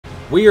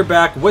We are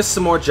back with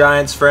some more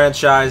Giants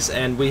franchise,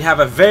 and we have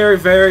a very,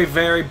 very,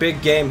 very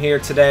big game here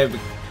today.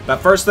 But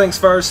first things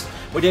first,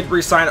 we did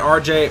re-sign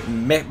RJ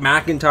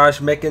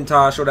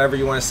McIntosh, whatever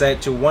you want to say,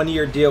 to a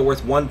one-year deal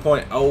worth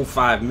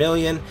 $1.05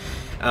 million.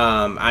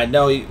 I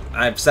know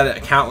I've said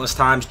it countless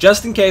times,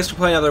 just in case we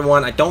play another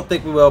one. I don't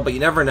think we will, but you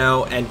never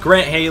know. And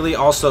Grant Haley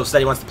also said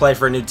he wants to play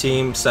for a new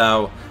team,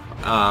 so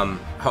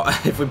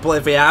if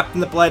we happen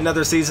to play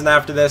another season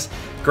after this,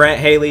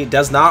 Grant Haley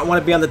does not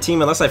want to be on the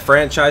team unless I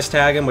franchise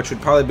tag him, which would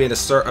probably be an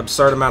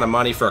absurd amount of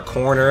money for a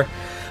corner.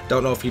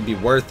 Don't know if he'd be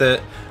worth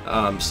it.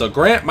 So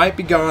Grant might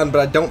be gone, but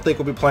I don't think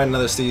we'll be playing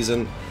another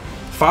season.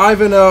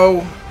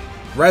 5-0.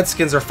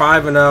 Redskins are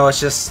 5-0. It's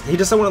just, he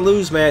doesn't want to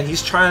lose, man.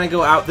 He's trying to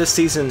go out this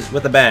season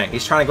with a bang.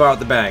 He's trying to go out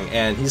with a bang,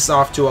 and he's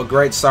off to a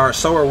great start.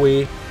 So are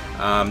we.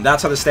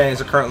 That's how the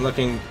standings are currently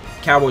looking.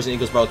 Cowboys and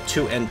Eagles both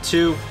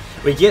 2-2.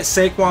 We get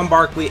Saquon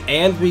Barkley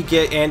and we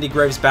get Andy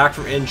Graves back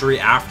from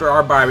injury after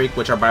our bye week,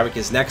 which our bye week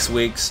is next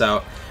week.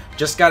 So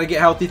just got to get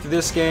healthy through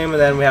this game, and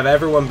then we have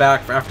everyone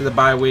back after the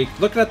bye week.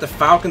 Looking at the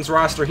Falcons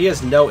roster, he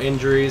has no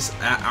injuries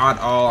at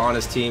all on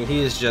his team. He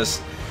is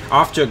just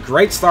off to a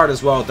great start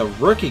as well. The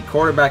rookie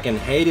quarterback in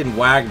Hayden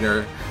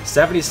Wagner,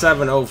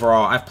 77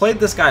 overall. I've played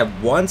this guy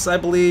once, I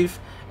believe,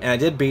 and I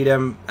did beat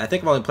him. I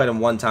think I've only played him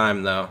one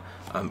time, though.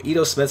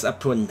 Ito Smith's up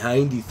to a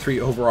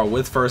 93 overall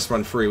with first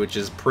run free, which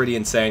is pretty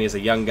insane. He's a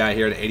young guy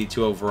here at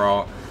 82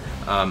 overall.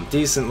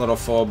 Decent little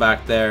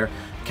fullback there.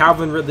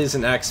 Calvin Ridley's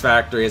an X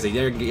factor. He's a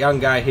young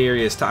guy here.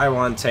 He has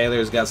Tywan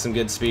Taylor's got some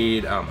good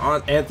speed.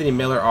 Anthony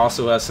Miller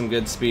also has some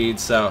good speed.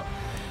 So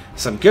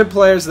some good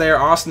players there.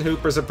 Austin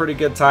Hooper's a pretty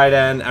good tight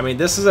end. I mean,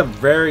 this is a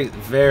very,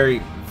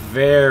 very,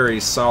 very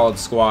solid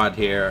squad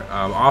here.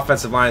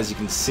 Offensive line, as you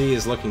can see,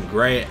 is looking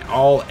great.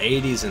 All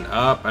 80s and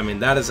up. I mean,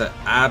 that is an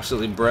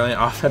absolutely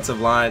brilliant offensive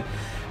line.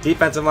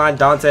 Defensive line,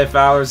 Dante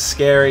Fowler's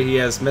scary. He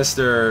has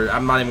Mr.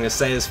 I'm not even going to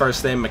say his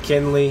first name,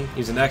 McKinley.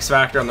 He's an X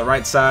factor on the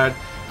right side.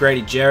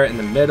 Grady Jarrett in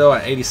the middle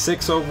at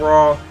 86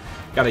 overall.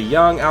 Got a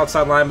young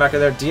outside linebacker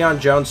there, Deion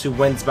Jones, who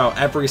wins about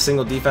every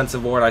single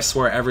defensive award, I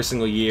swear, every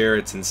single year.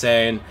 It's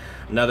insane.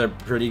 Another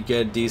pretty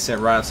good, decent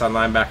right outside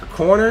linebacker.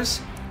 Corners,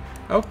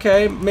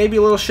 okay, maybe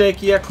a little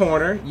shaky at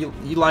corner. You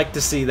like to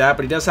see that,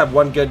 but he does have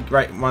one good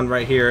one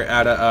right here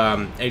at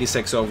a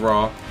 86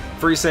 overall.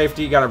 Free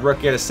safety, got a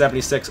rookie at a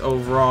 76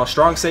 overall.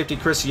 Strong safety,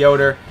 Chris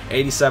Yoder,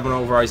 87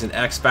 overall. He's an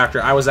X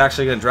factor. I was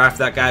actually going to draft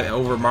that guy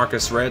over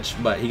Marcus Rich,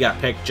 but he got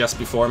picked just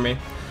before me.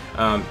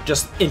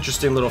 Just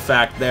interesting little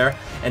fact there.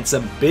 And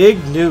some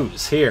big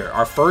news here.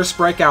 Our first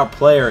breakout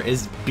player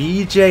is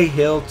BJ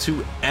Hill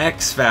to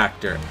X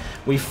Factor.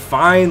 We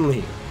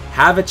finally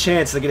have a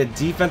chance to get a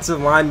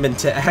defensive lineman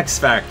to X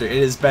Factor.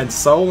 It has been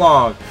so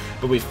long,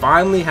 but we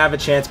finally have a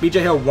chance.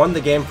 BJ Hill won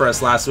the game for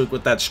us last week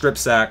with that strip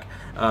sack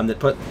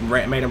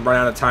that made him run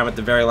out of time at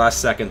the very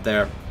last second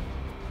there.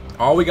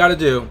 All we got to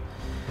do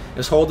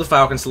is hold the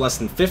Falcons to less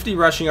than 50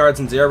 rushing yards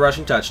and 0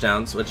 rushing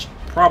touchdowns, which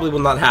probably will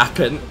not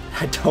happen.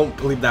 I don't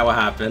believe that will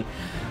happen.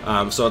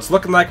 So it's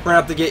looking like we're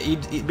going to have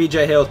to get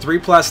BJ Hill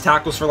 3+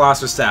 tackles for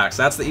loss or sacks.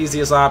 That's the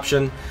easiest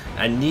option.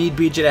 I need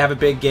BJ to have a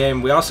big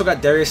game. We also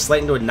got Darius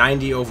Slayton to a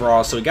 90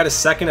 overall, so he got his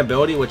second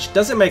ability, which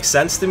doesn't make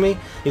sense to me.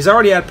 He's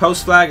already had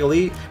post flag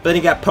elite, but then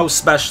he got post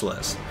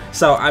specialist.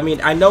 So I mean,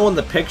 I know in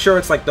the picture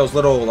it's like those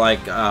little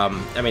like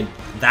I mean,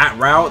 that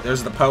route,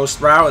 there's the post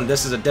route, and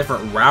this is a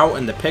different route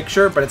in the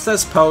picture, but it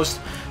says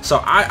post. So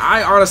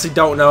I honestly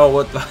don't know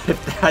what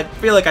I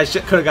feel like I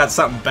could have got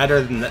something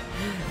better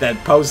than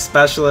post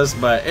specialist,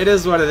 but it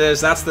is what it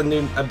is. That's the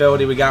new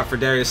ability we got for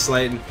Darius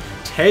Slayton,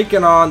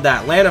 taking on the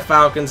Atlanta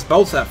Falcons,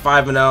 both at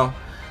 5-0.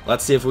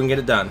 Let's see if we can get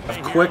it done. A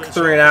quick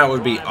 3 and out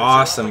would be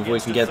awesome if we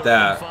can get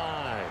that.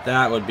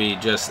 That would be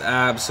just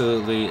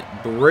absolutely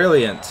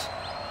brilliant.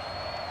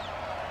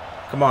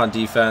 Come on,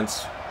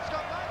 defense.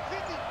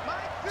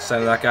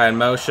 Send that guy in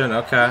motion.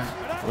 Okay.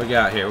 What we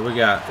got here? What we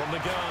got?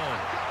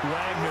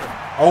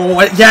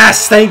 Oh,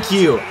 yes! Thank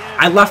you!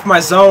 I left my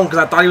zone because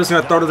I thought he was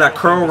going to throw to that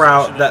curl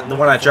route, the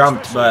one I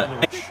jumped, but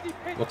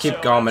we'll keep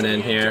Gallman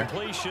in here.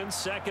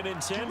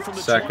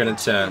 2nd and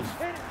 10.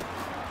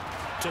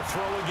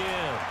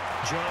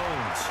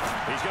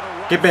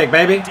 Get big,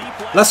 baby.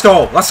 Let's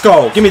go. Let's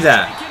go. Give me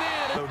that.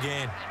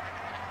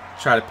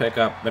 Try to pick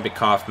up maybe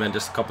Kaufman,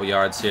 just a couple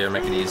yards here,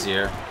 make it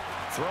easier.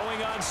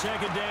 Throwing on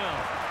 2nd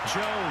down,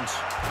 Jones.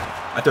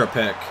 I threw a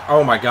pick.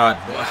 Oh my God.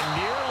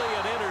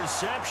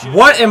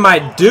 What am I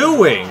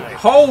doing?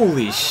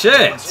 Holy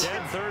shit.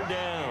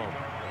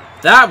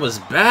 That was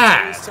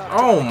bad.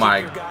 Oh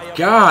my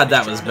God,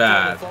 that was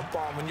bad.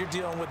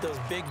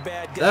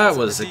 That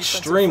was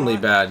extremely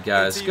bad,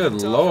 guys. Good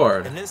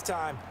Lord.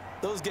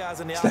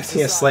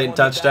 Expecting a Slayton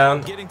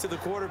touchdown.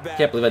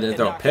 Can't believe I didn't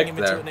throw a pick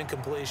there.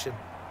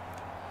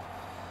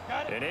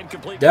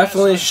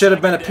 Definitely should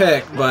have been a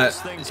pick, but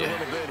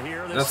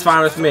that's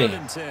fine with me.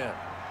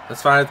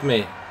 That's fine with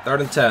me.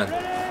 3rd and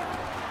 10.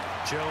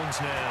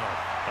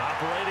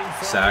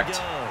 Sacked.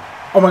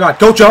 Oh my God,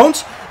 go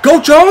Jones! Go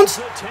Jones!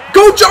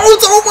 Go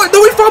Jones! Oh my,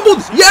 no, he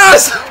fumbled!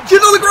 Yes!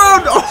 Get on the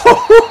ground!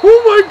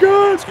 Oh my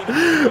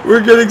God!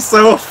 We're getting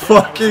so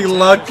fucking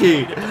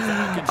lucky.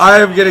 I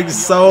am getting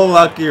so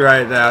lucky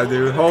right now,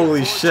 dude.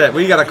 Holy shit.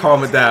 We gotta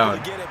calm it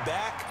down.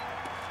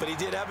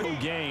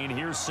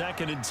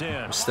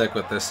 Stick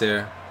with this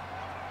here.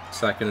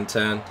 2nd and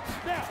 10.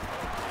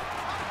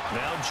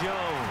 Now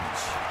Jones.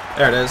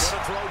 There it is.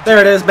 There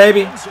it is,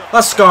 baby.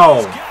 Let's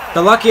go.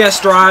 The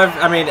luckiest drive.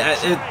 I mean,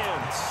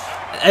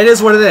 it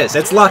is what it is.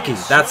 It's lucky.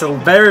 That's a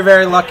very,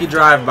 very lucky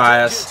drive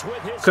by us.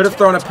 Could have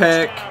thrown a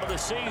pick.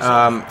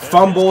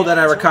 Fumbled and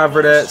I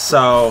recovered it.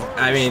 So,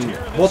 I mean,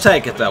 we'll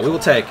take it, though. We will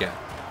take it.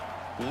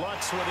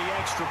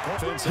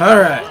 All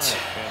right.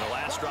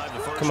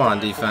 Come on,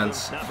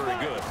 defense.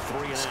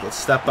 Let's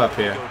step up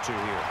here.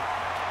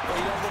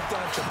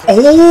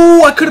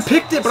 Oh, I could have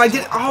picked it, but I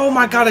did. Oh,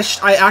 my God.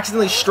 I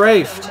accidentally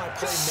strafed.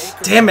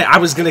 Damn it. I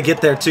was going to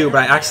get there, too,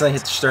 but I accidentally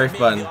hit the strafe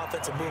button.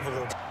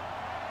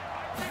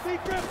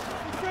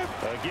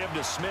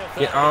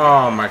 Yeah,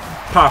 oh, my.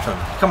 Pop him.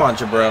 Come on,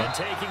 Jabril.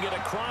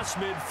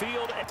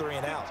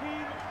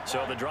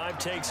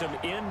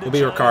 We'll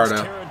be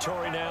Ricardo.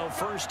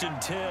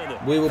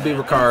 We will be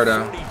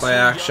Ricardo. Play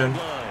action.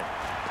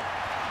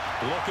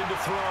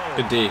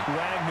 Good D.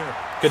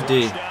 Good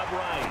D.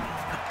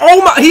 Oh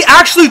my, he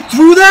actually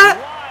threw that?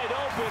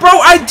 Bro,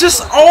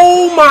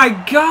 oh my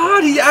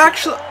God, he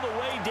actually,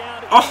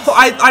 oh,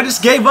 I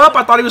just gave up.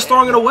 I thought he was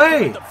throwing it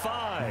away.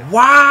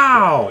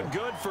 Wow.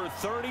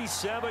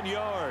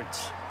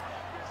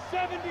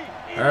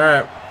 All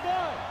right.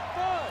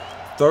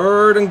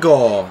 3rd and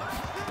goal.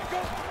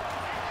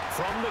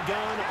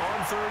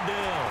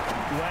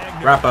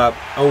 Wrap up.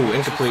 Oh,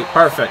 incomplete.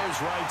 Perfect.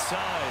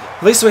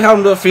 At least we held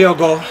him to a field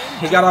goal.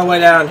 He got all the way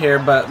down here,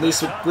 but at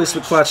least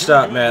we clutched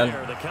up, man.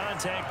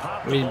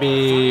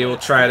 We'll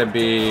try to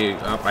be.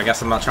 Oh, I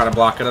guess I'm not trying to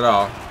block it at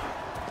all.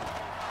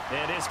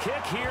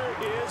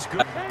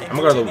 I'm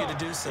gonna go to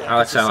the.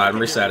 Alex, I'm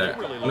reset it.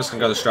 I'm just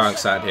gonna go to the strong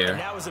side here.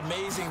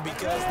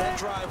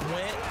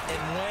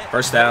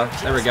 First down.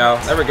 There we go.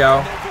 There we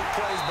go.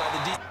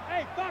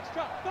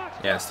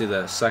 Yeah, let's do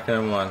this. 2nd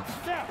and 1.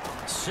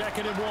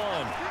 2nd and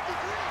 1.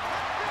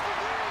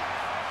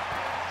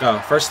 Go.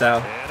 First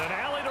down.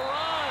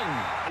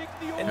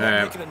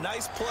 Alright.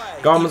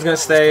 Gallman's going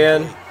to stay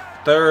in.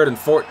 3rd and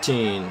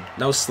 14.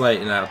 No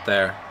Slayton out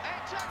there.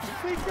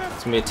 It's going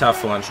to be a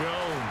tough one.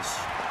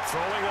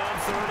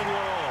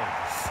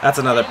 That's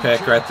another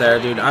pick right there,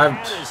 dude.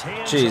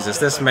 Jesus,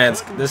 this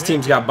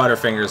team's got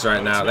butterfingers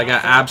right now. They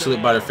got absolute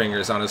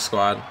butterfingers on his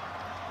squad.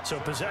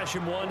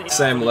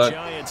 Same look.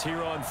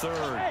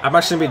 I'm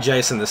actually going to be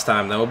Jason this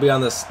time, though. We'll be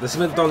on this. This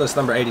has been throwing this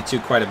number 82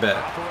 quite a bit.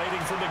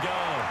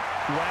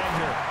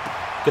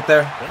 Get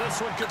there.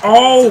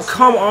 Oh,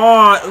 come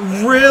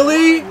on.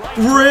 Really?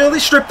 Really?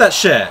 Strip that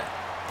shit.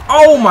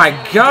 Oh, my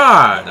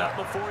God.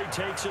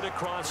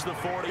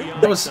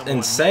 That was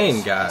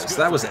insane, guys.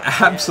 That was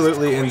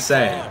absolutely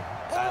insane.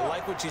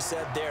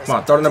 Come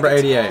on, throw to number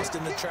 88.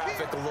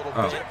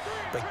 Oh.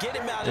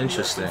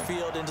 Interesting.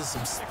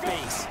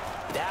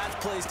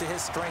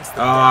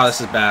 Oh, this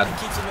is bad.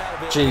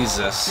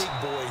 Jesus.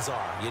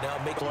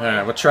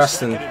 Alright, we're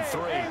trusting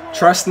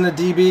the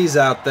DBs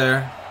out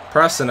there.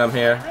 Pressing them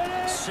here.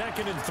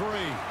 2nd and 3.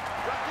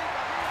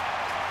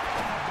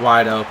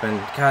 Wide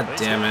open. God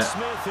damn it.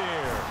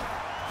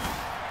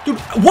 Dude,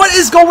 what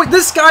is going?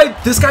 This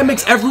guy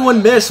makes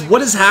everyone miss.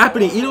 What is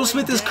happening? Ito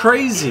Smith is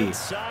crazy.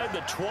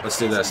 Let's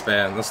do this,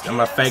 man. I'm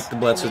gonna fake the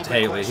blitz with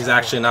Haley. He's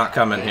actually not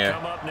coming here.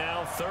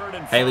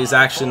 Haley's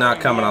actually not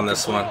coming on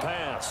this one.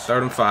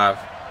 3rd and 5.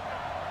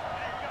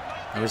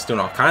 He's doing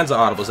all kinds of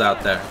audibles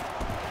out there.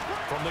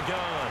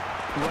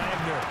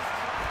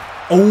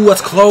 Oh,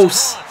 that's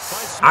close.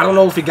 I don't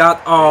know if he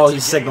got. Oh, he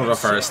signaled it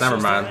first. Never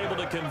mind.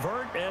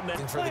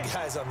 For the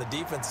guys on the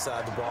defensive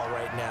side of the ball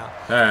right now.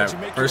 All right,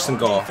 1st and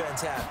goal.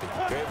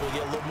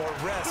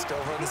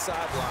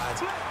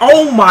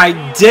 Oh my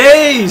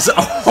days!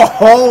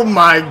 Oh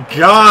my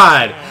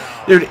God,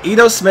 dude!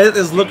 Ito Smith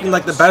is looking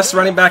like the best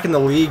running back in the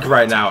league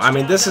right now. I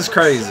mean, this is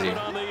crazy.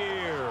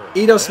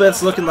 Ito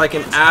Smith's looking like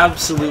an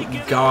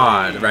absolute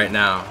god right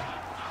now.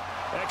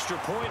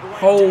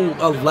 Oh,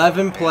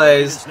 11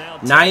 plays,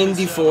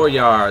 94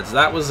 yards.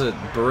 That was a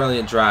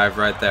brilliant drive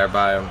right there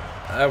by him.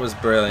 That was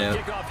brilliant.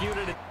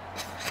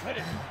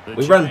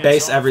 We run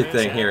base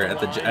everything here at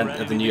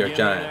the New York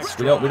Giants.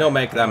 We don't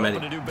make that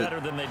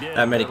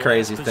many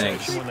crazy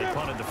things.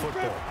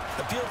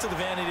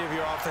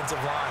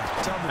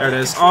 There it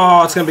is.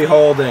 Oh, it's gonna be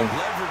holding.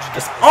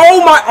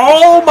 Oh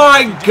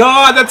my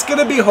God, that's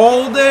gonna be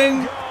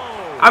holding.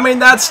 I mean,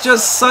 that's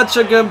just such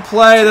a good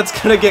play. That's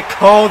gonna get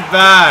called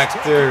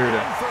back,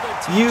 dude.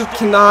 You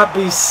cannot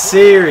be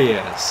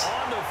serious.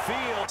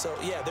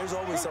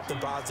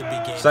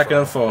 2nd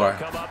and 4.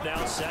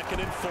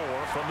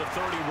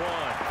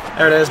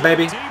 There it is,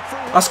 baby.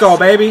 Let's go,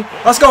 baby.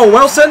 Let's go,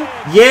 Wilson.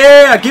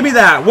 Yeah, give me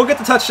that. We'll get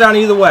the touchdown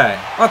either way.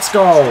 Let's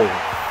go.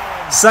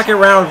 2nd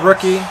round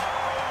rookie.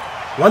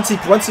 Once he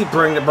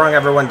brought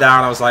everyone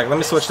down, I was like, let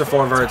me switch to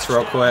 4 verts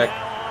real quick.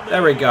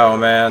 There we go,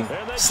 man.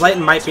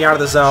 Slayton might be out of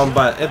the zone,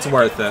 but it's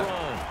worth it.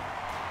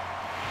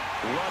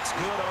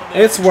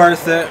 It's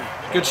worth it.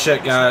 Good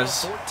shit,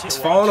 guys. It's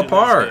falling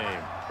apart.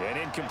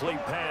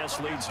 incomplete pass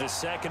leads to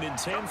 2nd and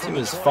 10 from Team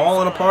the is 25.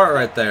 falling apart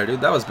right there,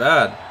 dude. That was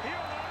bad.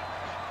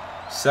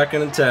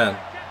 2nd and 10.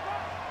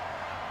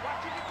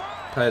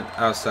 Play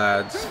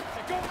outsides.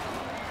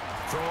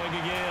 Throwing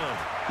again.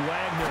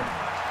 Wagner.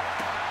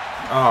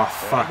 Oh,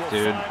 fuck,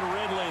 dude.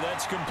 Ridley,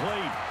 that's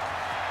complete.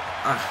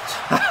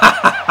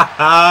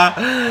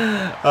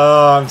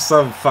 Oh, I'm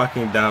so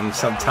fucking dumb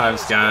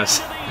sometimes,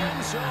 guys.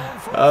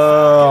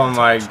 Oh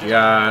my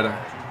god.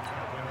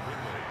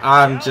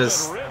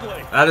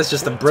 That is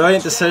just a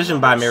brilliant decision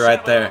by me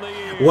right there.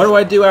 What do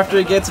I do after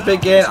he gets a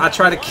big gain? I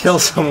try to kill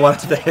someone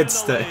at the hit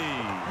stick.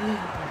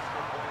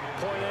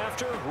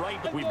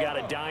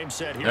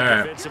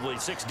 Alright.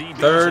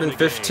 3rd and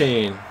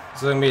 15. This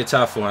is going to be a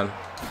tough one.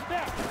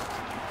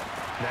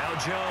 Now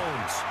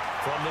Jones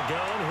from the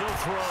gun, he'll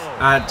throw.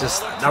 I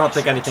don't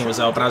think anything was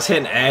open. I was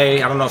hitting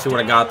A. I don't know if he would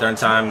have got there in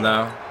time,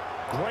 though.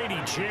 Grady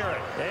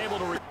Jarrett able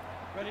to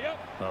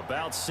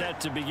about set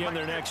to begin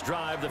their next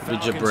drive. The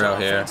Falcons Jabril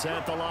here.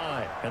 at the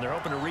line, and they're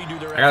hoping to redo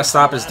their I gotta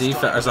stop his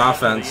defense, his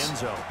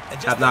offense.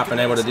 Have not been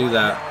able to do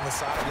that.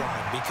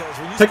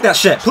 Take that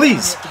shit,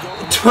 please,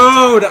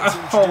 dude.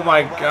 Oh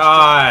my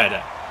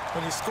god.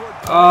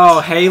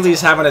 Oh,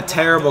 Haley's having a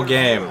terrible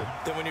game.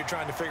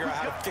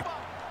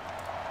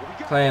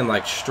 Playing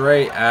like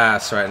straight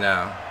ass right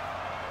now.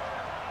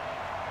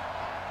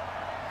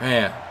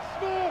 Man.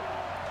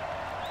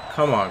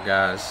 Come on,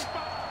 guys.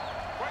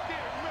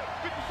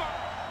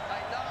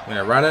 I'm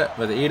gonna run it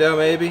with Ito,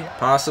 maybe,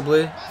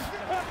 possibly.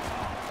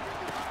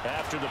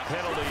 After the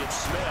penalty, it's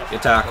Smith.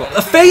 Good tackle.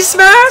 A face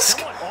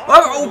mask?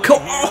 Oh,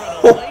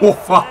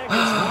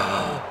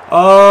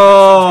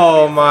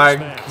 oh my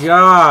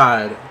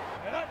god.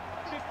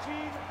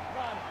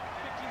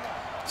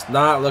 It's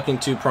not looking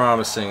too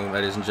promising,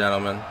 ladies and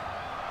gentlemen.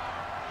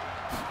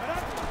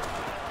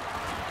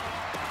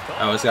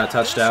 Oh, he's got a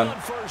touchdown.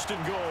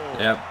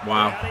 Yep,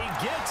 wow.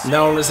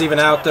 No one was even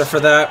out there for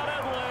that.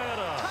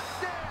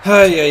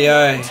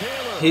 Hey,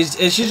 he's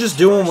just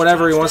doing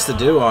whatever he wants to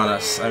do on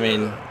us. I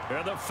mean,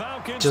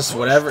 just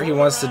whatever he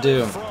wants to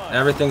do.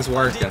 Everything's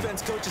working.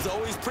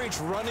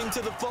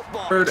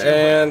 3rd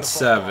and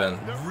 7.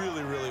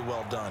 Really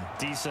well done.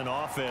 Decent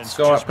offense. Let's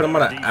go up. Put him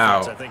on an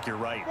out. I think you're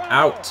right.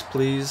 Out,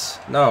 please.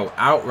 No,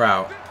 out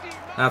route.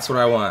 That's what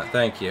I want.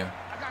 Thank you.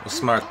 We'll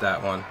smart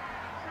that one.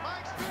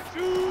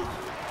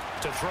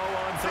 To throw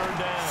on 3rd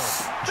down.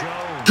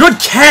 Jones. Good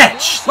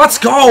catch! Let's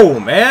go,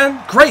 man.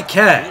 Great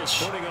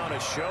catch.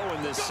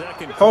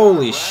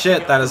 Holy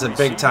shit, that is a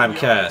big time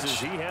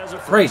catch.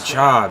 Great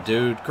job,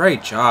 dude.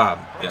 Great job.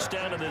 Yeah.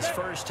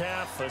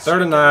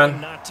 3rd and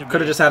 9.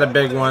 Could have just had a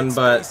big one,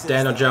 but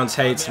Daniel Jones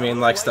hates me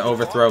and likes to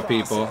overthrow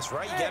people.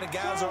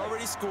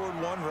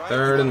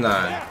 3rd and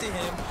 9.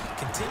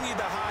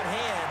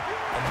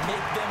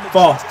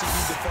 Fall.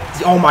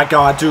 Oh my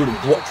god, dude.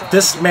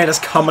 This man is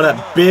coming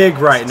up big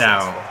right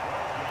now.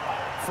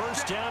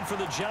 First down for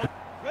the Giants.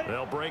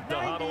 They'll break the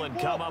huddle and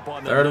come up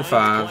on the 3rd and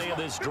 5. play of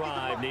this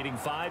drive, needing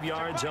 5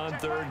 yards on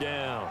 3rd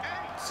down.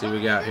 Let's see what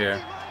we got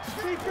here.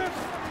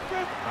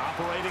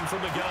 Operating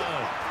from the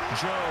gun,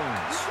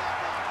 Jones.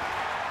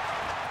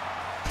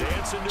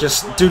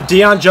 Just, dude,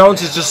 Deion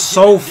Jones is just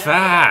so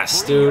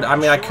fast, dude. I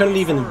mean, I couldn't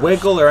even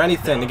wiggle or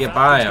anything to get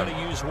by him.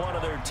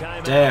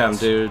 Damn,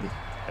 dude.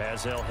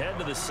 As they'll head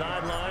to the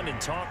sideline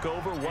and talk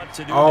over what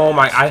to do. Oh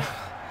my,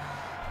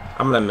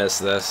 I'm gonna miss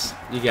this.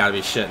 You gotta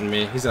be shitting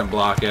me. He's gonna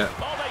block it.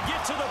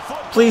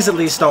 Please at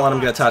least don't let him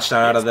get a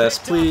touchdown out of this,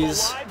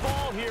 please.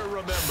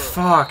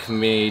 Fuck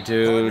me,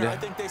 dude. I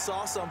think they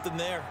saw something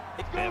there.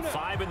 And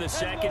 5 in the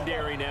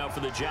secondary now for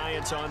the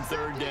Giants on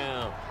 3rd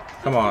down.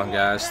 Come on,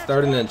 guys.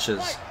 3rd and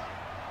inches.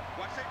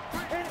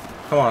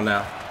 Come on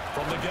now.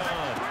 From the gun.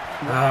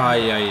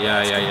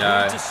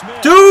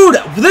 Dude,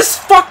 this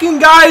fucking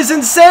guy is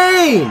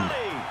insane.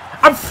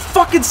 I'm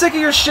fucking sick of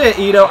your shit,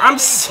 Ito. I'm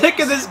sick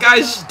of this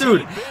guy's...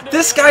 Dude,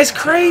 this guy's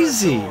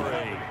crazy.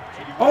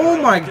 Oh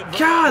my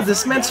god,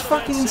 this man's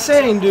fucking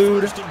insane,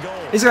 dude.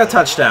 He's got a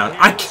touchdown.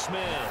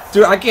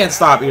 Dude, I can't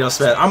stop Ito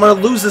Smith. I'm going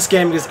to lose this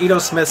game because Ito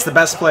Smith's the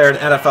best player in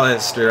NFL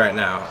history right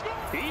now.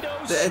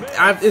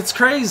 It's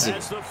crazy.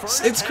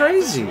 It's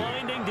crazy.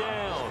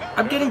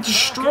 I'm getting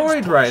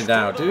destroyed right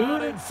now,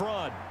 dude.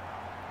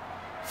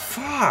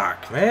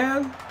 Fuck,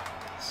 man.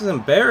 This is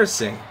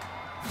embarrassing.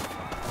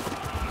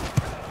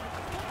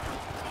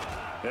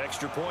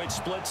 Extra point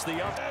splits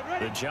the up.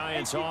 The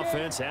Giants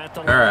offense at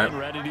the line,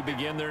 ready to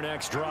begin their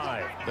next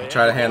drive. I'll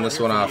try to hand this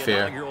one off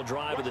here.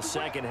 Drive of the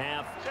second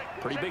half.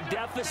 Pretty big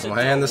deficit. We'll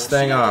hand this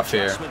thing off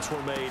here.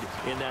 Were made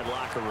in that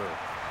locker room.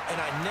 And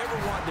I never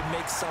wanted to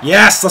make something.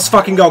 Yes, let's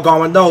fucking go,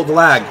 Gallman. No, the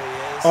lag.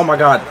 Oh my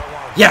god.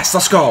 Yes,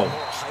 let's go.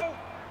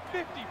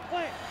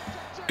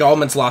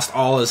 Gallman's lost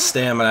all his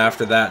stamina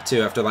after that,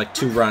 too. After like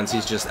 2 runs,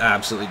 he's just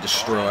absolutely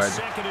destroyed.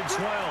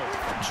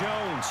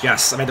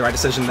 Yes, I made the right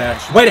decision there.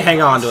 Way to hang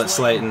on to it,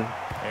 Slayton.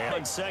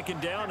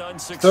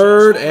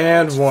 3rd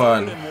and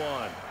 1.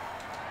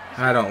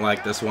 I don't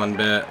like this one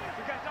bit.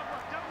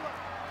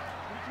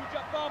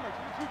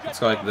 Let's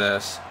go like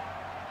this.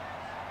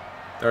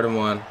 3rd and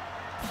 1.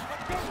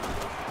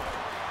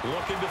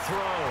 Looking to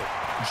throw.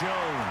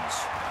 Jones.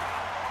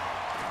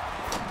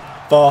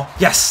 Ball.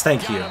 Yes,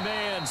 thank you.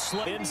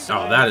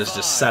 Oh, that is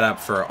just set up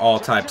for all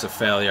types of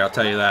failure. I'll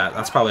tell you that.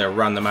 That's probably a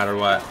run no matter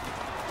what.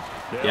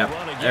 Yep,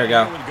 there we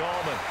go.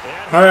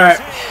 All right.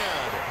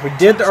 We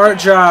did our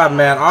job,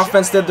 man.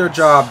 Offense did their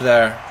job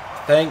there.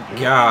 Thank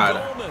God.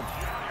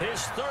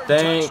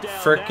 Thank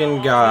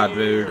freaking God,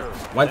 dude.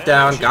 Went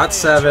down, got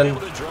 7.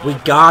 We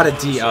got a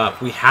D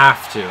up. We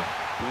have to.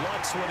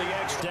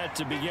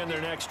 To begin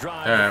their next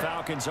drive, all right. The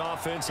Falcons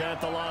offense at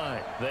the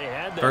line. They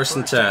had that first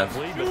and 10.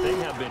 Lead, but they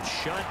have been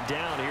shut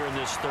down here in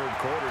this third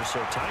quarter, so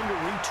time to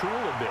retool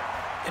a bit.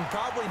 And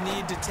probably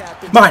need to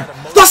tap into Mine.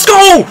 Let's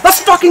go! Let's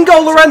fucking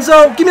go,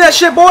 Lorenzo! Give me that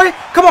shit, boy!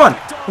 Come on!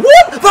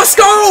 Whoop! Let's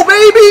go,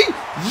 baby!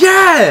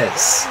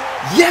 Yes!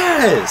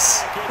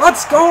 Yes!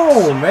 Let's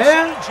go,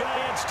 man!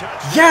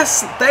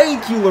 Yes!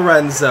 Thank you,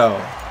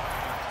 Lorenzo!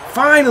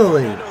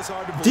 Finally!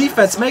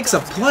 Defense makes a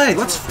play.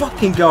 Let's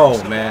fucking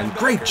go, man.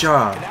 Great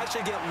job.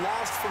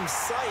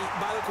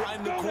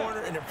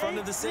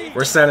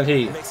 We're sending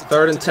heat.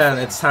 3rd and 10.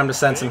 It's time to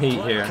send some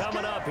heat here.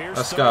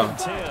 Let's go.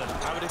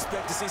 I would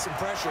expect to see some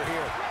pressure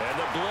here. And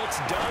the blitz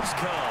does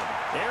come.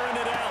 Airing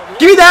it out.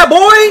 Give me that,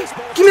 boy!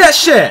 Give me that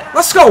shit!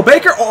 Let's go,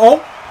 Baker!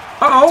 Uh-oh!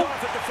 Uh-oh!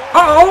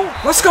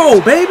 Uh-oh! Let's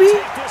go, baby!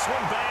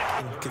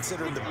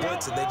 Considering the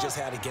blitz that they just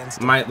had against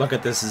them. Might look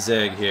at this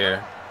zig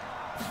here.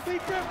 On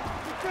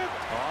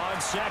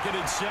 2nd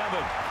and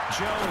 7.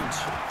 Jones.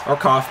 Or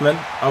Kaufman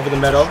over the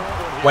middle.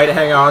 Way to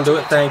hang on to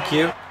it. Thank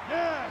you.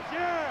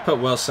 Put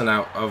Wilson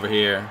out over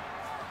here.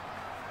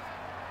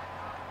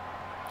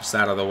 Just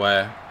out of the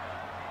way.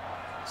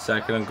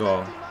 2nd and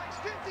goal.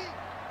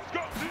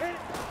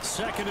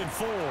 2nd and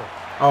 4.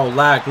 Oh,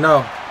 lag.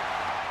 No.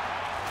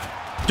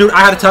 Dude, I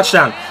had a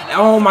touchdown.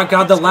 Oh my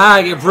God, the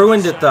lag. It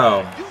ruined it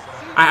though.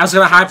 I was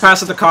gonna high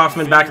pass it to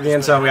Kaufman back to the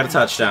end zone. We had a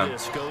touchdown.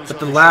 But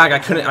the lag, I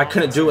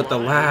couldn't do it. The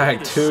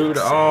lag, dude.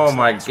 Oh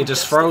my, it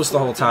just froze the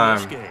whole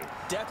time.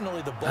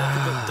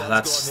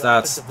 That's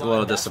a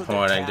little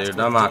disappointing, dude.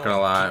 I'm not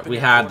gonna lie. We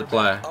had the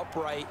play.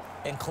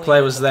 Play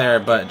was there,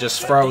 but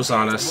just froze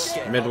on us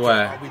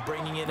midway,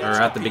 or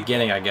at the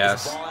beginning, I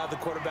guess. I'm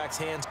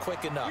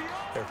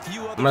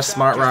gonna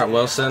smart route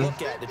Wilson. All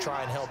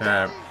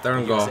right, 3rd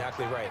and goal.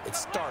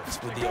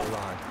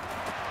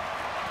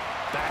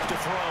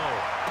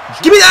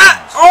 Give me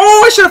that!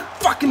 Oh, I should have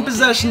fucking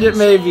possessioned it,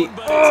 maybe.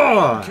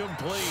 Oh,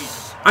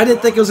 I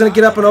didn't think it was gonna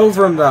get up and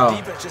over him though.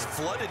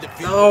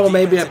 Oh,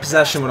 maybe a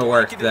possession would have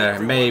worked there.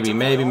 Maybe.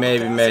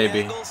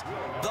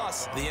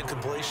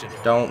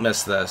 Don't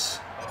miss this.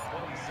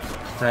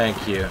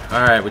 Thank you.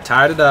 All right, we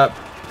tied it up.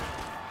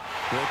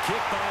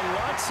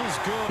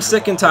 I'm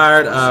sick and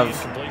tired of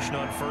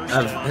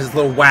his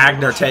little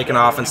Wagner taking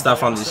off and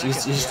stuff on this.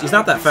 He's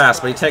not that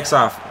fast, but he takes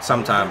off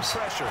sometimes.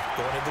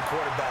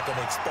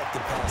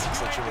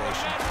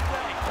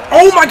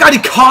 Oh my God, he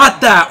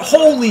caught that!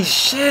 Holy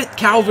shit,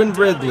 Calvin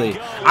Ridley.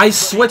 I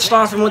switched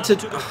off and went to...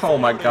 Oh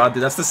my God,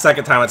 dude, that's the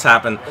 2nd time it's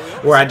happened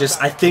where I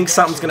think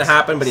something's going to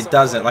happen, but it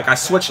doesn't. Like, I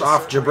switched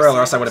off Jabril or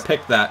else I would have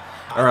picked that.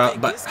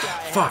 But,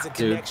 fuck,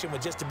 dude.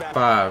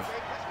 5.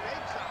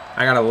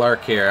 I got to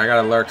lurk here. I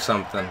got to lurk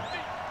something.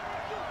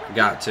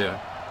 Got to.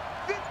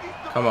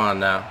 Come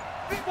on now.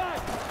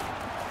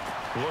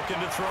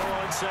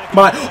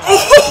 My...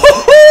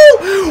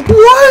 Oh!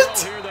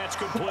 What?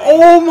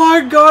 Oh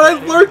my God, I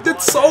lurked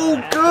it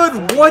so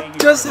good. What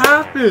just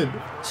happened?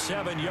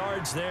 7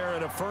 yards there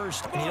and a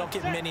first.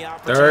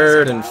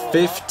 3rd and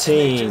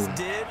 15.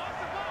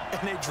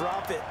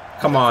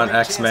 Come on,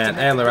 X-Man.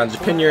 And Lorenzo,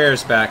 pin your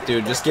ears back,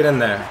 dude. Just get in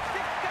there.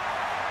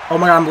 Oh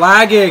my God, I'm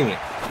lagging.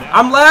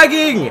 I'm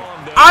lagging.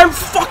 I'm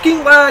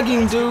fucking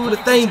lagging, dude.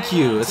 Thank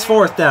you. It's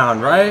 4th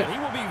down, right?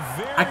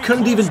 I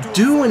couldn't even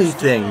do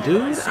anything,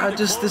 dude.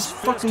 This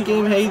fucking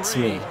game hates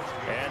me.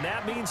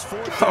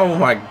 Oh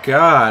my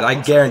God, I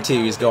guarantee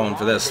you he's going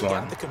for this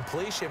one.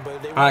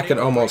 I can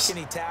almost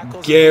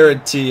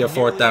guarantee a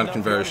 4th down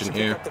conversion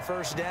here.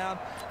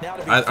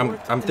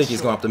 I'm thinking he's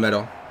going up the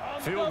middle.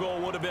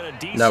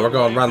 No, we're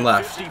going run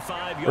left.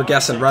 We're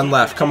guessing run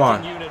left. Come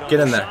on, get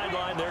in there.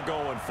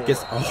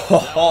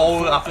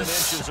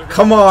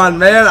 Come on,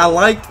 man. I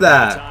liked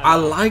that. I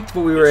liked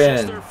what we were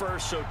in.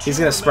 He's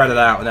gonna spread it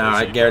out now.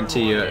 I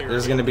guarantee you.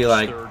 There's gonna be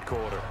like,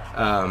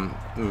 okay.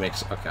 Make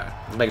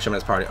sure I'm in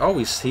his party. Oh,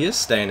 he is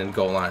staying in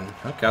goal line.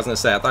 Okay, I was gonna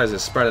say I thought he was gonna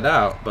spread it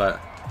out, but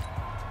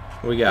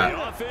what we got?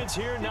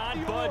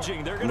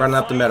 Running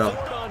up the middle.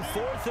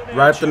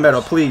 Right up the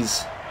middle,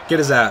 please. Get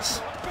his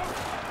ass.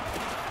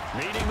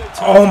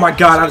 Oh my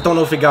God, I don't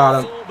know if he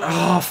got him.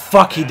 Oh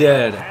fuck, he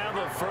did.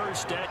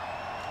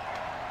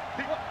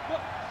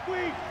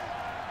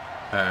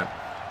 Alright,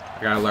 I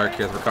gotta lurk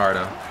here with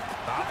Ricardo.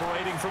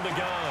 Operating from the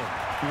gun.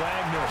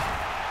 Wagner.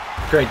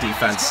 Great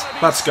defense.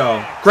 Let's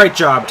go. Great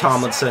job,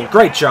 Tomlinson.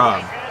 Great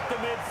job.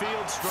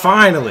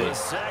 Finally.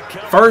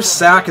 First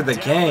sack of the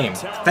game.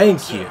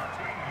 Thank you.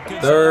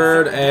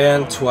 3rd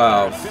and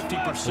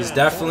 12. He's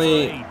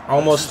definitely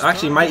almost,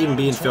 actually might even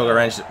be in field goal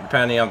range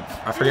depending on,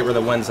 I forget where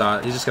the wind's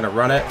on. He's just gonna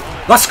run it.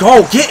 Let's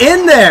go. Get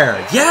in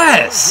there.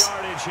 Yes.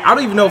 I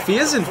don't even know if he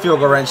is in field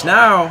goal range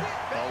now.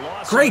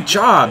 Great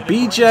job,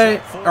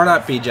 BJ, or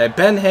not BJ,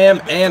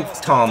 Benham and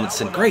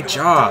Tomlinson. Great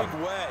job.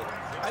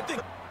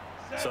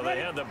 So they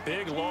had the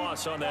big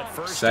loss on that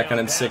first 2nd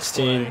and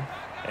 16.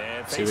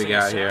 Let's see what we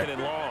got here.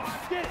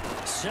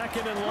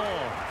 Second and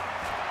long.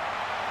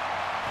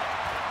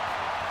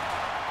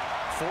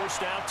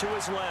 Forced out to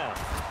his left.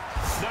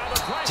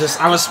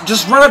 I was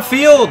just run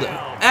upfield.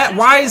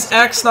 Why is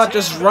X not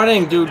just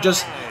running, dude?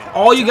 Just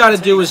all you got to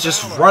do is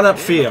just run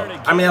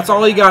upfield. I mean, that's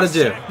all you got to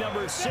do.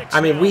 I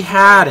mean, we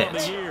had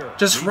it.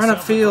 Just run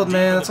upfield,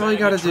 man. That's all you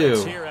got to do.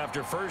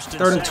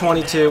 3rd and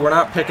 22. We're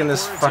not picking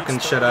this fucking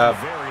shit up.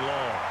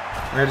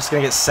 We're just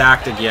gonna get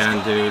sacked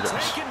again, dude.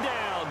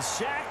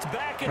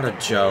 What a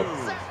joke.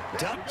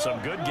 Some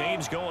good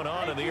games going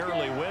on in the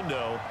early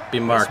window.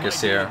 Be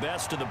Marcus here. I'm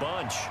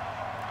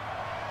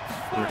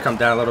gonna come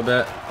down a little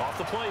bit. Off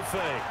the play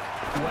fake.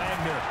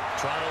 Wagner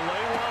trying to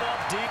lay one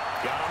up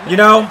deep. You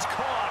know,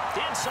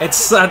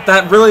 it's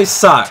that really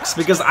sucks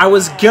because I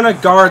was gonna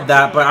guard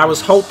that, but I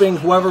was hoping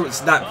whoever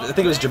was that, I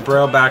think it was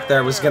Jabril back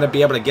there, was gonna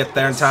be able to get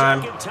there in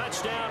time,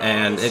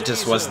 and it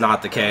just was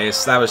not the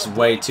case. That was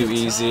way too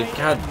easy.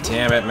 God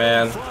damn it,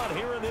 man.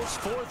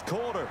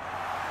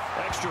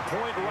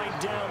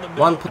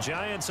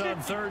 Giants on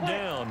 3rd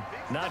down.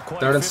 Not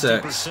quite 3rd and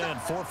 6.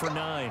 4 for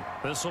 9.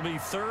 This will be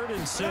 3rd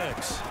and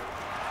 6.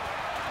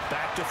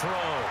 Back to throw.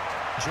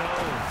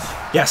 Jones.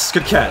 Yes,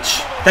 good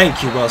catch.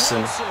 Thank you,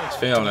 Wilson. Just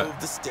feeling it.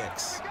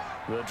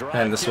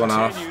 Hand this one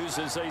off.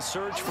 As they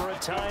search for a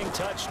tying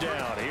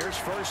touchdown. Here's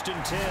 1st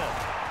and 10.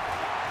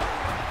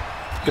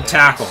 Good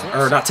tackle.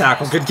 Or not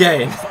tackle, good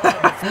gain.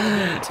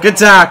 Good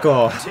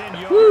tackle.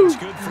 Woo.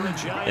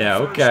 Yeah,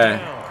 okay.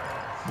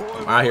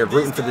 I'm out here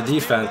rooting for the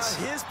defense.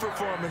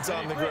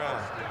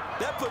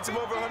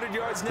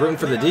 Rooting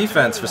for the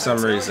defense for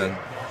some reason.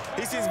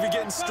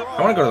 I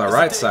want to go to the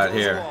right side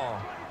here.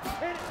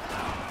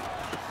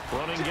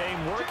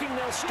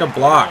 Good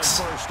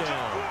blocks.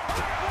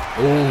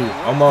 Ooh,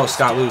 almost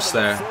got loose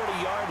there.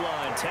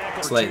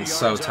 Slayton's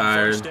so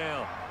tired.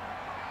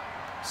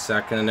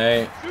 2nd and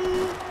 8.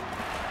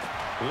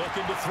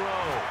 Looking to throw.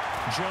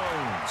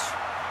 Jones.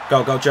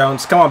 Go,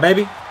 Jones. Come on,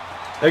 baby.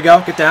 There you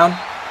go. Get down.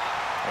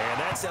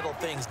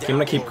 I'm going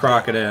to keep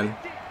Crockett in.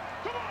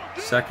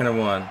 2nd and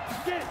 1. On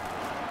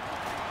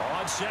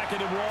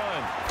 2nd and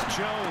 1.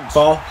 Jones.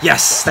 Ball.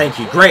 Yes, thank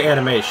you. Great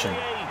animation.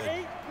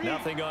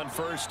 Nothing on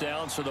 1st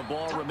down, so the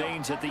ball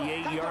remains at the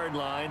 8-yard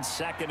line.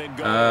 2nd and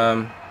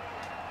goal.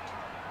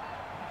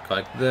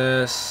 Like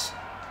this.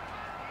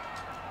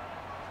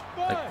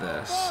 Like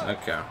this.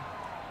 Okay.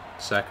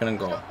 2nd and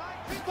goal.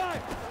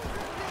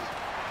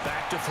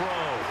 Back to throw.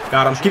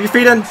 Got him. Keep your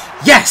feet in.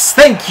 Yes,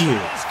 thank you.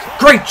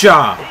 Great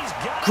job.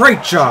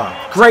 Great job.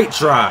 Great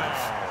drive.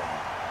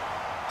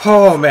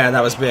 Oh, man,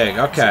 that was big.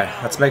 Okay,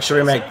 let's make sure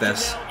we make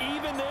this.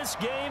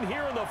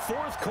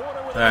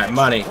 All right,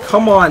 money.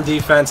 Come on,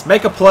 defense.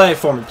 Make a play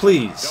for me,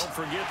 please.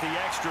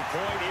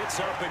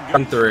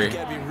 On 3.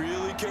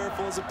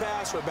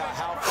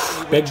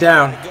 Big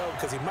down.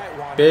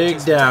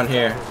 Big down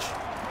here.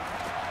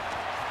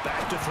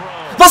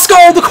 Let's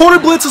go! The corner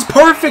blitz was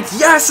perfect!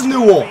 Yes,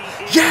 Newell!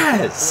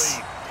 Yes!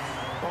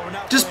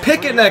 Just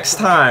pick it next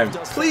time,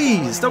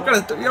 please. You don't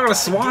gotta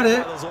swat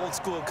it.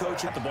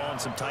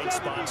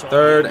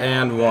 3rd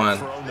and 1.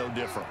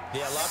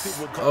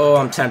 Oh,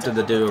 I'm tempted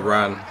to do a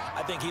run.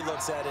 I think he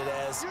looks at it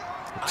as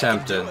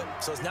tempted.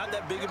 So it's not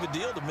that big of a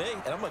deal to me,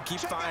 and I'm gonna keep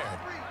firing.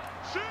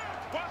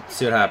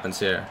 See what happens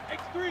here.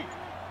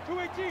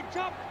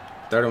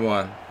 3rd and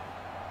 1.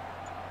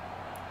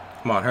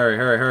 Come on, hurry,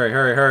 hurry, hurry,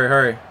 hurry, hurry,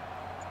 hurry.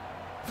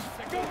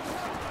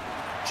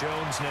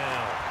 Jones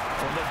now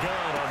from the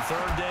gun on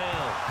 3rd down.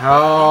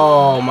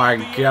 Oh my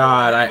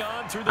God!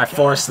 I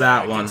forced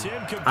that one.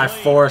 I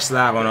forced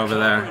that one over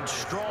there.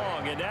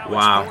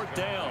 Wow.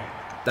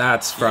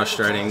 That's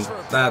frustrating.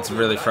 That's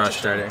really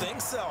frustrating.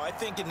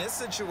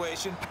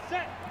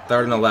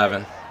 3rd and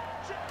 11.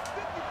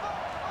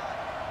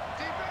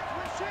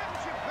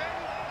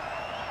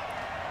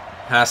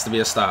 Has to be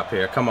a stop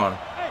here. Come on. On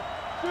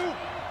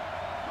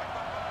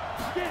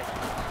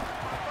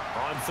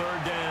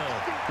 3rd down,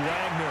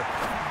 Wagner.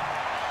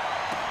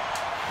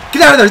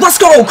 Get out of there. Let's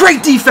go.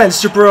 Great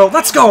defense, Jabril.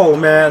 Let's go,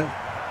 man.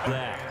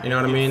 You know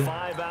what I mean?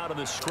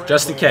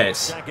 Just in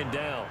case.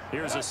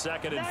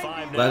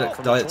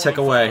 Let it tick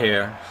away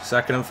here.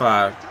 2nd and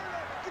 5.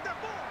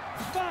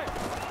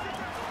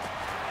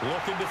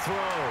 Looking to throw.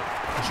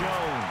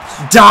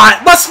 Jones.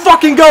 Dot. Let's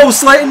fucking go,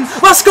 Slayton.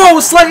 Let's go,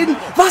 Slayton.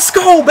 Let's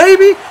go,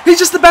 baby. He's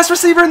just the best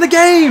receiver in the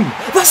game.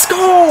 Let's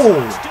go.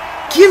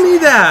 Give me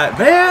that,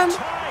 man.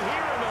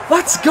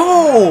 Let's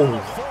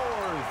go.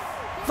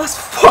 Let's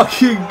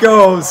fucking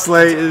go,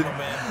 Slayton.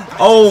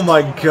 Oh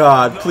my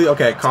God. Please.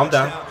 Okay, calm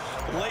down.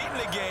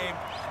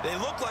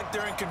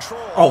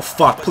 Oh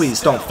fuck,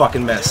 please don't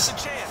fucking miss.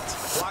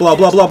 Blow,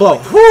 blow, blow,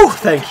 blow. Woo,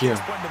 thank you.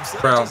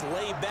 Bro.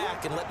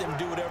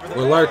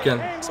 We're lurking.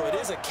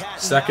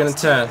 2nd and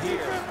 10.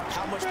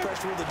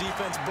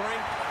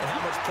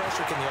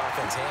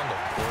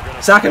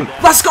 Sack him.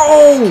 Let's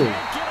go!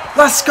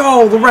 Let's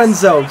go,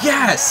 Lorenzo.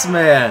 Yes,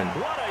 man.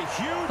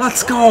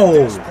 Let's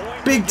go.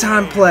 Big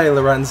time play,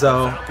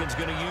 Lorenzo.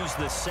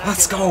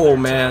 Let's go,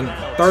 man.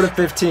 3rd and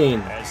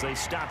 15.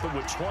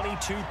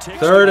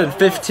 3rd and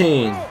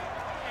 15.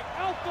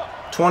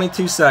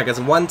 22 seconds.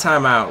 1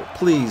 timeout.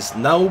 Please,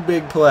 no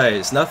big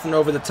plays. Nothing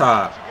over the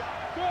top.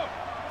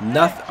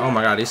 Nothing. Oh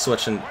my God, he's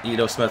switching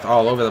Ito Smith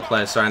all over the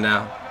place right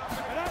now.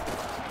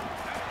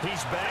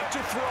 He's back to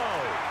throw.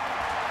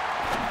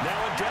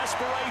 Now a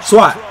desperation.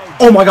 SWAT.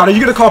 Oh my God, are you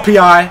gonna call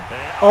PI?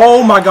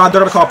 Oh my God, they're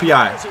gonna call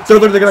PI. They're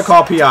literally gonna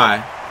call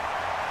PI.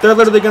 They're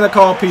literally gonna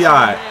call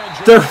PI.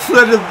 They're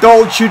literally,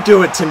 don't you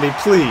do it to me,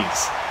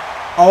 please.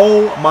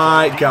 Oh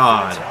my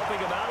God.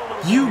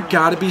 You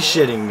gotta be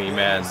shitting me,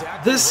 man.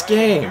 This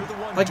game,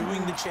 like,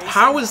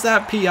 how is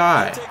that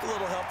PI?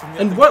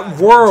 In what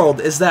world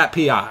is that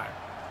PI?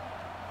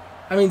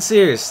 I mean,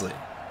 seriously.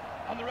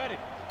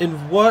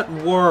 In what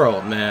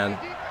world, man?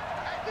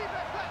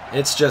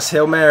 It's just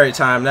Hail Mary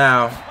time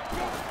now.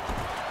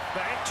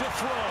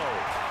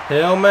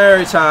 Hail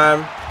Mary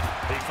time.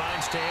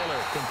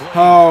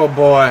 Oh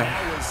boy.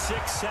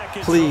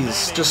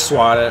 Please, just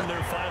swat it.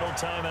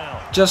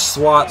 Just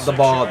swat the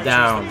ball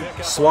down.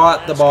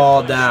 Swat the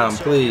ball down,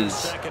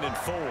 please.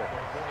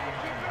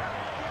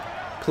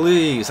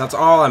 Please, that's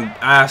all I'm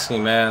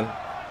asking, man.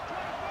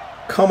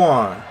 Come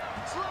on.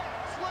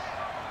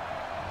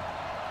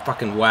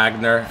 Fucking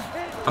Wagner.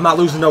 I'm not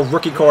losing no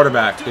rookie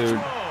quarterback,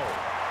 dude.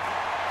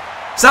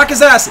 Sack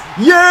his ass.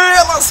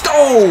 Yeah, let's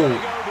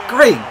go.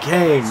 Great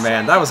game,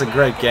 man. That was a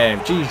great game.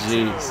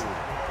 GG's.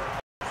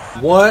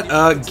 What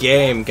a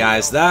game,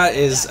 guys. That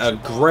is a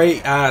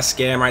great ass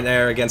game right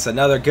there against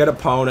another good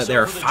opponent.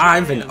 They're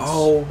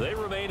 5-0.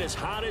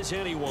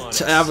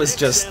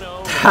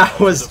 That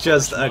was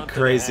just a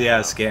crazy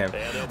ass game.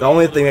 The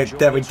only thing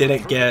that we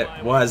didn't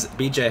get was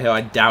BJ Hill.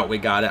 I doubt we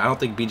got it. I don't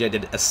think BJ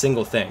did a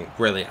single thing,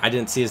 really. I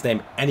didn't see his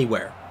name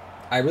anywhere.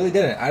 I really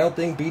didn't. I don't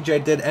think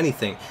BJ did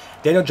anything.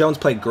 Daniel Jones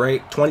played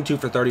great, 22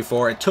 for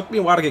 34. It took me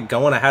a while to get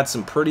going. I had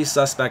some pretty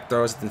suspect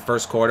throws in the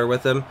first quarter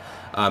with him.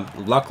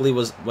 Luckily,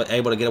 was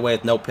able to get away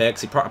with no picks.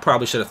 He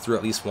probably should have threw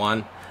at least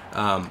one,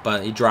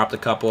 but he dropped a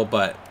couple.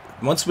 But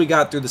once we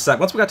got to the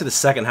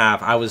second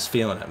half, I was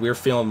feeling it. We were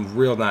feeling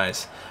real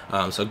nice.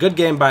 So good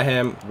game by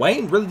him.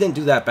 Wayne really didn't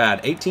do that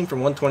bad. 18 for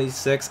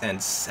 126 and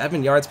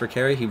 7 yards per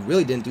carry. He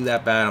really didn't do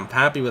that bad. I'm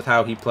happy with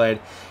how he played.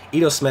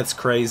 Ito Smith's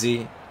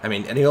crazy. I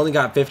mean, and he only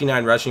got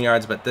 59 rushing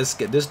yards, but this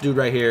dude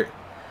right here,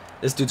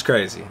 this dude's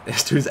crazy.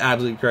 This dude's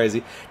absolutely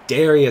crazy.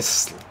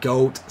 Darius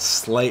Goat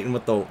Slayton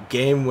with the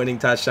game-winning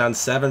touchdown,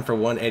 7 for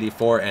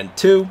 184 and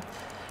 2.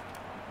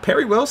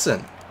 Perry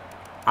Wilson.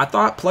 I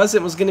thought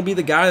Pleasant was going to be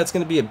the guy that's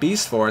going to be a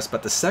beast for us,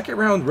 but the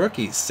second-round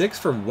rookie, 6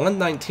 for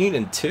 119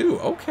 and 2.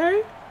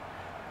 Okay.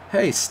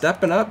 Hey,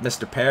 stepping up,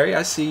 Mr. Perry.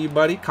 I see you,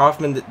 buddy.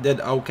 Kaufman did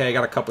okay.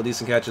 Got a couple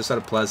decent catches out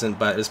of Pleasant,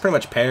 but it was pretty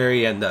much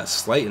Perry and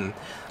Slayton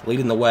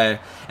leading the way.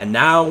 And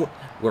now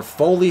we're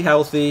fully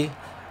healthy.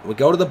 We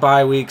go to the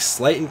bye week.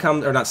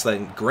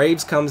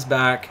 Graves comes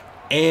back,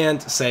 and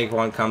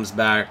Saquon comes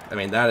back. I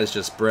mean, that is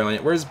just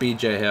brilliant. Where's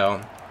BJ Hill?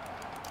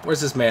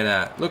 Where's this man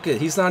at? Look at,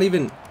 he's not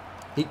even.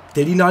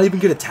 Did he not even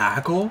get a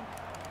tackle?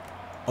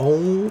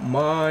 Oh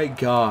my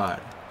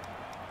God!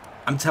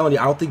 I'm telling you,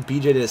 I don't think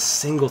BJ did a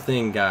single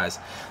thing, guys.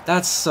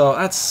 That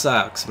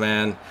sucks,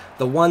 man.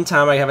 The one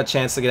time I have a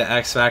chance to get an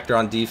X factor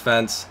on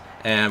defense,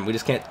 and we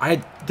just can't.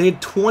 They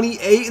had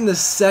 28 in the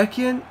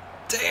second.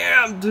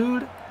 Damn,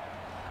 dude.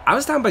 I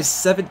was down by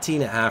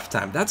 17 at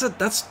halftime.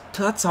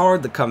 That's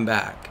hard to come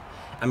back.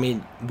 I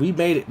mean, we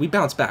made it. We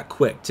bounced back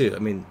quick too. I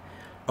mean,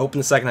 open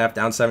the second half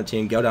down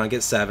 17, go down,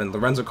 get 7.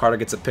 Lorenzo Carter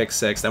gets a pick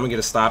 6. Then we get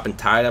a stop and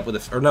tie it up with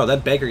a. Or no,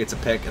 then Baker gets a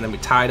pick, and then we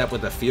tied up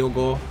with a field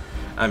goal.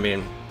 I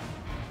mean,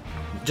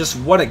 just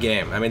what a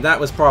game. I mean, that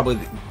was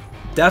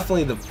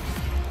definitely the.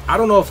 I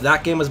don't know if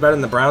that game was better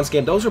than the Browns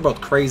game. Those were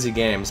both crazy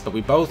games, but we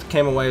both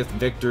came away with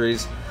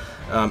victories.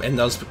 In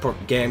those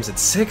games at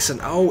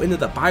 6-0 into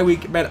the bye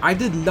week, man, I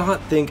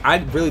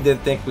really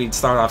didn't think we'd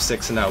start off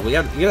 6-0. We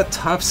had a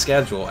tough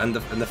schedule, and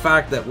the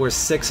fact that we're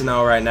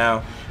 6-0 right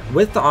now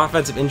with the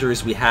offensive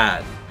injuries we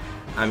had.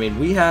 I mean,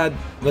 we had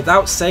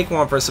without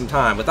Saquon for some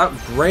time, without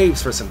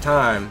Graves for some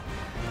time.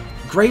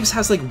 Graves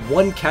has like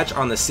 1 catch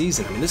on the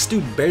season. I mean, this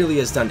dude barely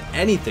has done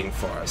anything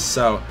for us.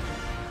 So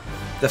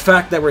the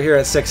fact that we're here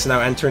at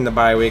 6-0 entering the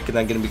bye week and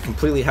then going to be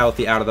completely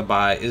healthy out of the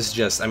bye is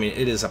just, I mean,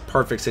 it is a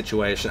perfect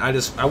situation. I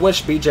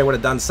wish BJ would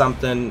have done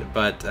something,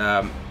 but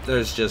there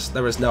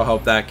was no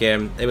hope that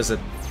game.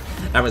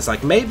 I was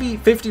like maybe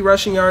 50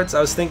 rushing yards. I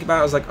was thinking about it.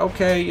 I was like,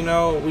 okay, you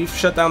know, we've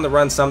shut down the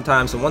run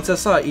sometimes. And once I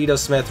saw Ito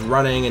Smith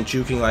running and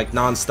juking like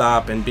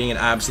nonstop and being an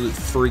absolute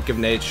freak of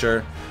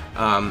nature,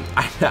 I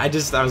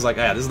was like,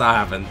 yeah, this is not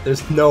happening.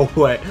 There's no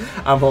way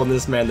I'm holding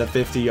this man to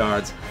 50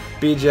 yards.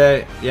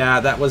 BJ, yeah,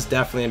 that was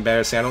definitely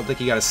embarrassing. I don't think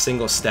he got a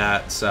single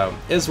stat, so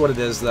is what it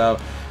is, though.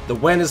 The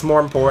win is more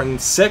important.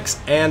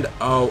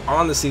 6-0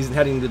 on the season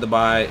heading into the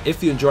bye.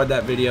 If you enjoyed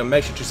that video,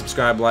 make sure to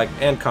subscribe, like,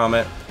 and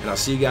comment, and I'll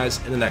see you guys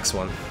in the next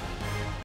one.